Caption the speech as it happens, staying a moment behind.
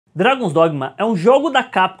Dragon's Dogma é um jogo da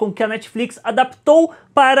Capcom que a Netflix adaptou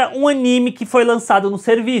para um anime que foi lançado no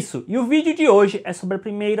serviço, e o vídeo de hoje é sobre a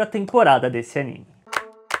primeira temporada desse anime.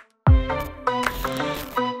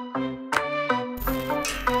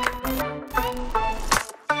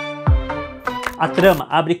 A trama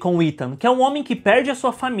abre com Ethan, que é um homem que perde a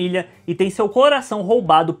sua família e tem seu coração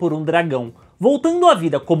roubado por um dragão. Voltando à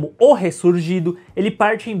vida como o ressurgido, ele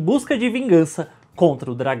parte em busca de vingança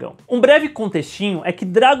contra o dragão. Um breve contextinho é que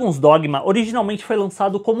Dragon's Dogma originalmente foi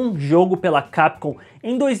lançado como um jogo pela Capcom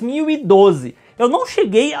em 2012. Eu não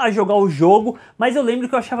cheguei a jogar o jogo, mas eu lembro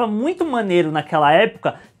que eu achava muito maneiro naquela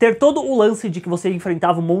época ter todo o lance de que você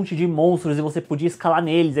enfrentava um monte de monstros e você podia escalar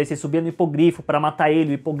neles, aí você subia no hipogrifo para matar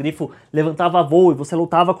ele, o hipogrifo levantava voo e você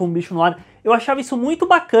lutava com o bicho no ar. Eu achava isso muito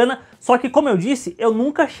bacana, só que como eu disse, eu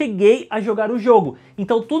nunca cheguei a jogar o jogo.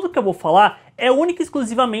 Então tudo que eu vou falar é única e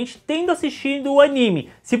exclusivamente tendo assistido o anime.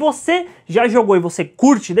 Se você já jogou e você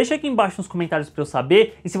curte, deixa aqui embaixo nos comentários para eu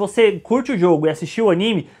saber. E se você curte o jogo e assistiu o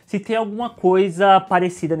anime, se tem alguma coisa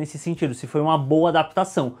parecida nesse sentido, se foi uma boa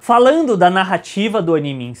adaptação. Falando da narrativa do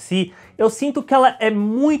anime em si, eu sinto que ela é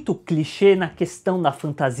muito clichê na questão da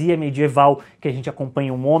fantasia medieval, que a gente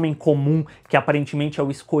acompanha um homem comum, que aparentemente é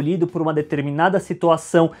o escolhido por uma determinada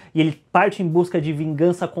situação, e ele parte em busca de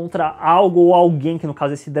vingança contra algo ou alguém, que no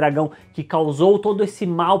caso é esse dragão, que causou todo esse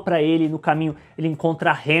mal para ele. No caminho ele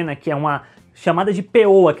encontra a Rena, que é uma chamada de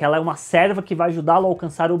peoa, que ela é uma serva que vai ajudá-lo a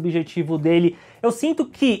alcançar o objetivo dele. Eu sinto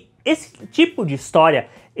que esse tipo de história,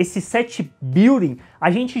 esse set building, a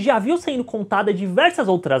gente já viu sendo contada diversas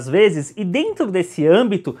outras vezes, e dentro desse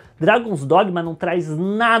âmbito, Dragon's Dogma não traz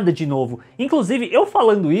nada de novo. Inclusive, eu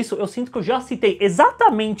falando isso, eu sinto que eu já citei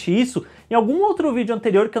exatamente isso em algum outro vídeo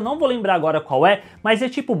anterior, que eu não vou lembrar agora qual é, mas é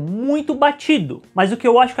tipo muito batido. Mas o que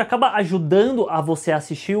eu acho que acaba ajudando a você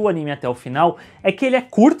assistir o anime até o final é que ele é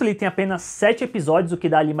curto, ele tem apenas 7 episódios, o que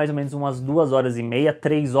dá ali mais ou menos umas 2 horas e meia,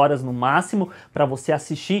 3 horas no máximo para você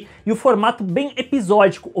assistir, e o formato bem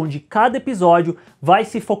episódico, onde cada episódio vai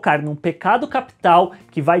se focar num pecado capital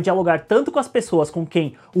que vai dialogar tanto com as pessoas com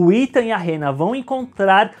quem o Ethan e a Rena vão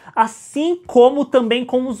encontrar, assim como também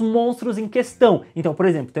com os monstros em questão. Então, por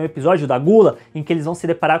exemplo, tem um episódio da Gula em que eles vão se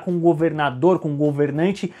deparar com um governador, com um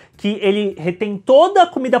governante, que ele retém toda a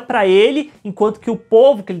comida para ele, enquanto que o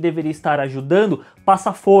povo que ele deveria estar ajudando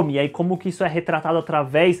passa fome. E aí como que isso é retratado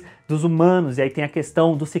através dos humanos, e aí tem a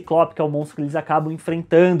questão do Ciclope, que é o monstro que eles acabam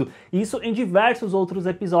enfrentando. Isso em diversos outros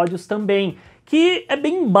episódios também, que é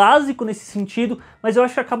bem básico nesse sentido, mas eu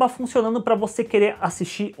acho que acaba funcionando para você querer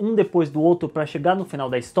assistir um depois do outro para chegar no final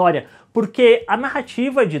da história, porque a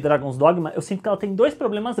narrativa de Dragon's Dogma, eu sinto que ela tem dois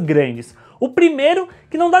problemas grandes. O primeiro,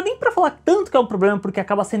 que não dá nem para falar tanto que é um problema, porque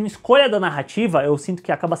acaba sendo escolha da narrativa, eu sinto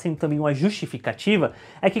que acaba sendo também uma justificativa,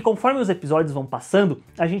 é que conforme os episódios vão passando,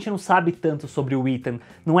 a gente não sabe tanto sobre o Ethan,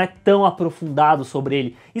 não é tão aprofundado sobre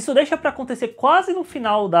ele. Isso deixa para acontecer quase no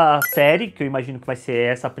final da série, que eu imagino que vai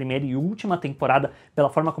ser essa primeira e última temporada, pela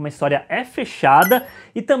forma como a história é fechada,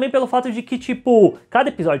 e também pelo fato de que, tipo, cada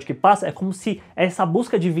episódio que passa é como se essa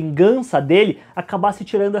busca de vingança dele acabasse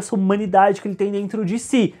tirando essa humanidade que ele tem dentro de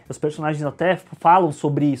si. Os personagens até falam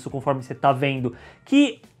sobre isso conforme você tá vendo,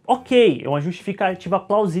 que ok, é uma justificativa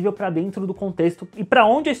plausível para dentro do contexto e para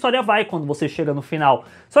onde a história vai quando você chega no final.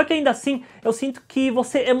 Só que ainda assim, eu sinto que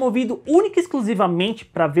você é movido única e exclusivamente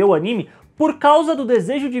para ver o anime por causa do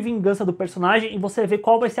desejo de vingança do personagem e você vê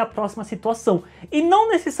qual vai ser a próxima situação. E não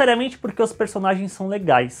necessariamente porque os personagens são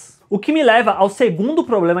legais. O que me leva ao segundo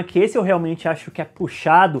problema, que esse eu realmente acho que é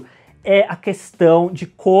puxado, é a questão de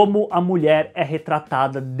como a mulher é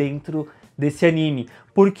retratada dentro desse anime,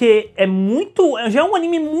 porque já é um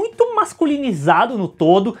anime muito masculinizado no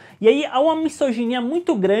todo, e aí há uma misoginia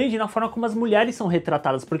muito grande na forma como as mulheres são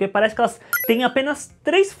retratadas, porque parece que elas têm apenas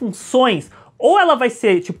 3 funções. Ou ela vai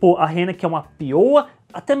ser tipo a Rena, que é uma peoa,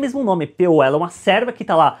 até mesmo o nome, peoa, ela é uma serva que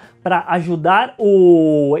tá lá para ajudar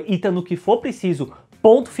o Ethan no que for preciso,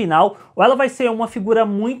 ponto final, ou ela vai ser uma figura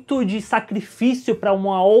muito de sacrifício para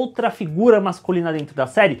uma outra figura masculina dentro da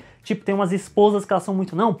série. Tipo, tem umas esposas que elas são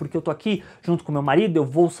muito, não, porque eu tô aqui junto com meu marido, eu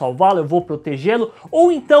vou salvá-lo, eu vou protegê-lo,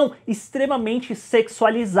 ou então extremamente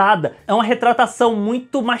sexualizada. É uma retratação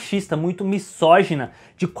muito machista, muito misógina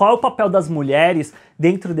de qual é o papel das mulheres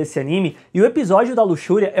dentro desse anime, e o episódio da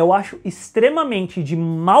luxúria eu acho extremamente de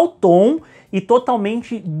mau tom e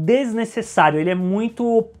totalmente desnecessário. Ele é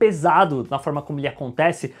muito pesado na forma como ele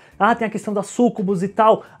acontece. Ah, tem a questão das súcubos e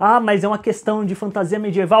tal. Ah, mas é uma questão de fantasia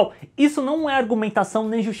medieval. Isso não é argumentação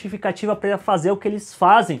nem justificativa para fazer o que eles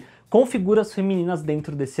fazem com figuras femininas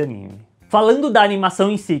dentro desse anime. Falando da animação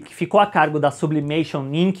em si, que ficou a cargo da Sublimation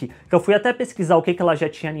Inc., que eu fui até pesquisar o que ela já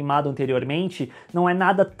tinha animado anteriormente, não é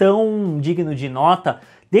nada tão digno de nota.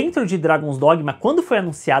 Dentro de Dragon's Dogma, quando foi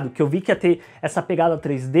anunciado que eu vi que ia ter essa pegada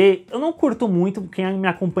 3D, eu não curto muito, quem me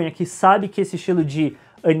acompanha aqui sabe que esse estilo de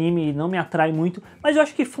anime não me atrai muito, mas eu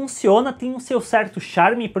acho que funciona, tem o seu certo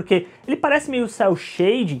charme, porque ele parece meio cel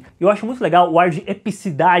shading, e eu acho muito legal o ar de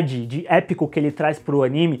epicidade, de épico que ele traz pro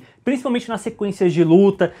anime, principalmente nas sequências de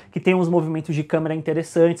luta, que tem uns movimentos de câmera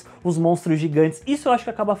interessantes, os monstros gigantes, isso eu acho que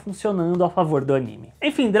acaba funcionando a favor do anime.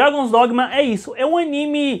 Enfim, Dragon's Dogma é isso, é um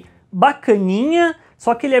anime bacaninha,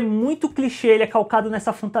 só que ele é muito clichê, ele é calcado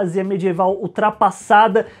nessa fantasia medieval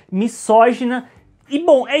ultrapassada, misógina. E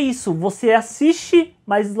bom, é isso, você assiste,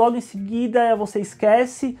 mas logo em seguida você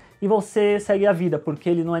esquece e você segue a vida, porque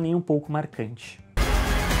ele não é nem um pouco marcante.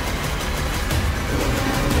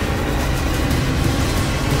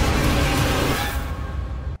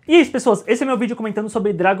 E é isso, pessoas, esse é meu vídeo comentando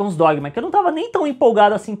sobre Dragon's Dogma, que eu não tava nem tão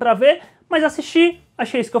empolgado assim pra ver, mas assisti,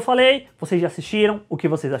 achei isso que eu falei, vocês já assistiram, o que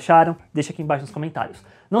vocês acharam, deixa aqui embaixo nos comentários.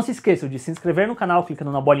 Não se esqueçam de se inscrever no canal,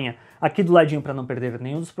 clicando na bolinha aqui do ladinho pra não perder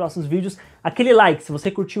nenhum dos próximos vídeos, aquele like, se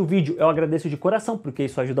você curtiu o vídeo, eu agradeço de coração, porque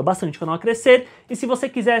isso ajuda bastante o canal a crescer, e se você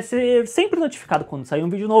quiser ser sempre notificado quando sair um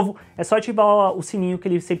vídeo novo, é só ativar o sininho que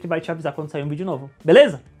ele sempre vai te avisar quando sair um vídeo novo,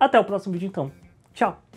 beleza? Até o próximo vídeo então, tchau!